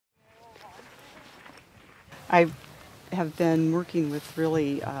I have been working with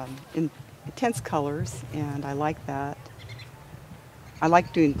really intense colors, and I like that. I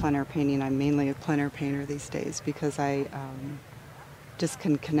like doing plein air painting. I'm mainly a plein air painter these days because I just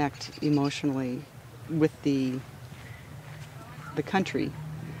can connect emotionally with the country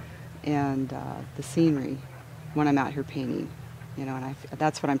and the scenery when I'm out here painting. You know, and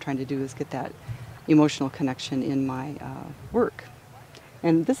that's what I'm trying to do, is get that emotional connection in my work.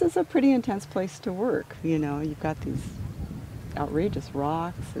 And this is a pretty intense place to work. You know, you've got these outrageous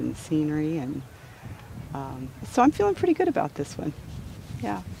rocks and scenery, and so I'm feeling pretty good about this one.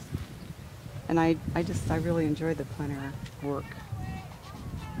 Yeah. And I really enjoy the plein air work.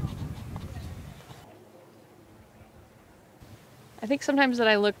 I think sometimes that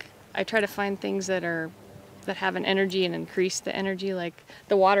I try to find things that have an energy and increase the energy. Like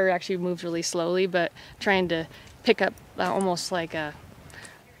the water actually moves really slowly, but trying to pick up almost like a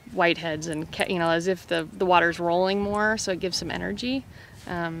whiteheads and, you know, as if the water's rolling more, so it gives some energy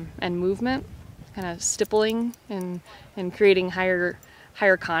and movement, kind of stippling and creating higher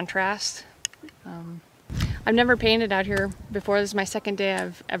contrast. I've never painted out here before. This is my second day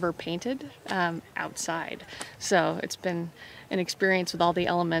I've ever painted outside. So it's been an experience with all the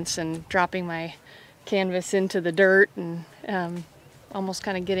elements and dropping my canvas into the dirt and almost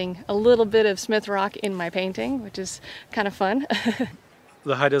kind of getting a little bit of Smith Rock in my painting, which is kind of fun.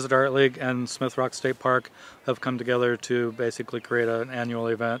 The High Desert Art League and Smith Rock State Park have come together to basically create an annual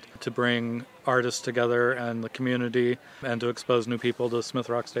event to bring artists together and the community, and to expose new people to Smith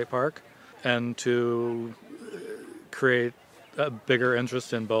Rock State Park, and to create a bigger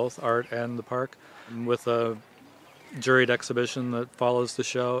interest in both art and the park, with a juried exhibition that follows the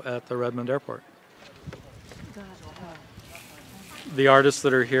show at the Redmond Airport. The artists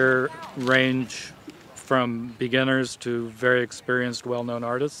that are here range from beginners to very experienced, well-known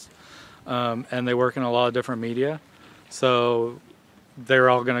artists, and they work in a lot of different media. So they're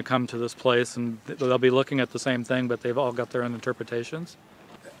all going to come to this place and they'll be looking at the same thing, but they've all got their own interpretations.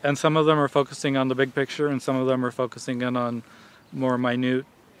 And some of them are focusing on the big picture, and some of them are focusing in on more minute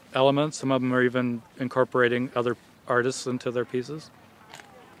elements. Some of them are even incorporating other artists into their pieces.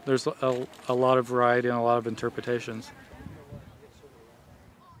 There's a lot of variety and a lot of interpretations.